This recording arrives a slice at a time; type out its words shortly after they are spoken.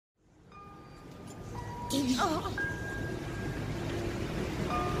Oh.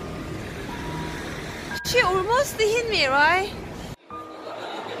 She almost hit me, right?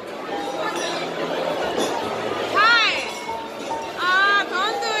 Hi!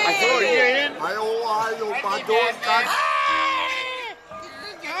 Don't do it!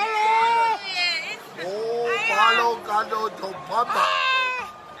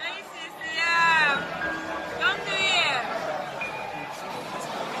 Don't do it!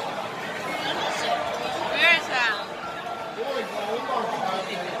 Where is that?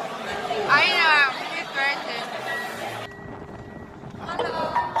 I know, it's racist. Hello.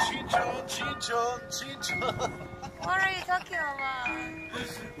 What are you talking about?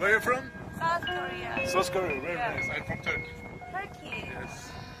 Where are you from? South Korea. South Korea, very Yeah. nice. I'm from Turkey. Turkey.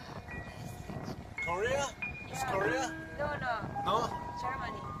 Yes. Korea? Is Korea? No. No?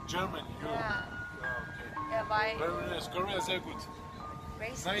 Germany. Germany, you? Yeah. Oh, okay. Yeah, bye. Very nice. Korea is very good.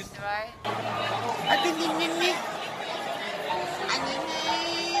 Racist, Nice. right?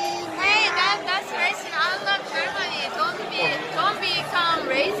 Hey, that's racist. I love Germany. Don't become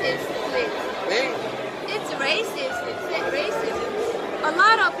racist, please. It's racist. It's racist. A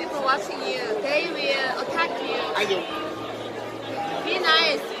lot of people watching you. They will attack you. I do. Be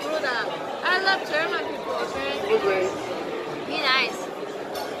nice, Buddha. I love German people. Okay? Okay. Be nice.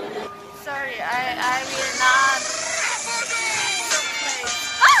 Sorry, I will not.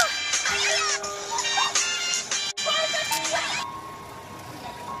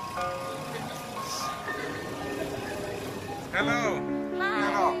 Hello. Hi.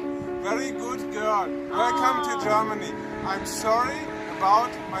 Hello. Very good girl. Welcome to Germany. I'm sorry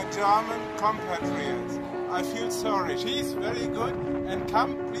about my German compatriots. I feel sorry. She's very good and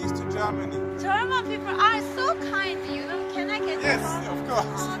come please to Germany. German people are so kind, you know. Can I get Yes, your phone? of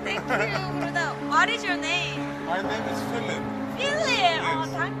course. Oh, thank you, Buddha. What is your name? My name is Philip. Philip.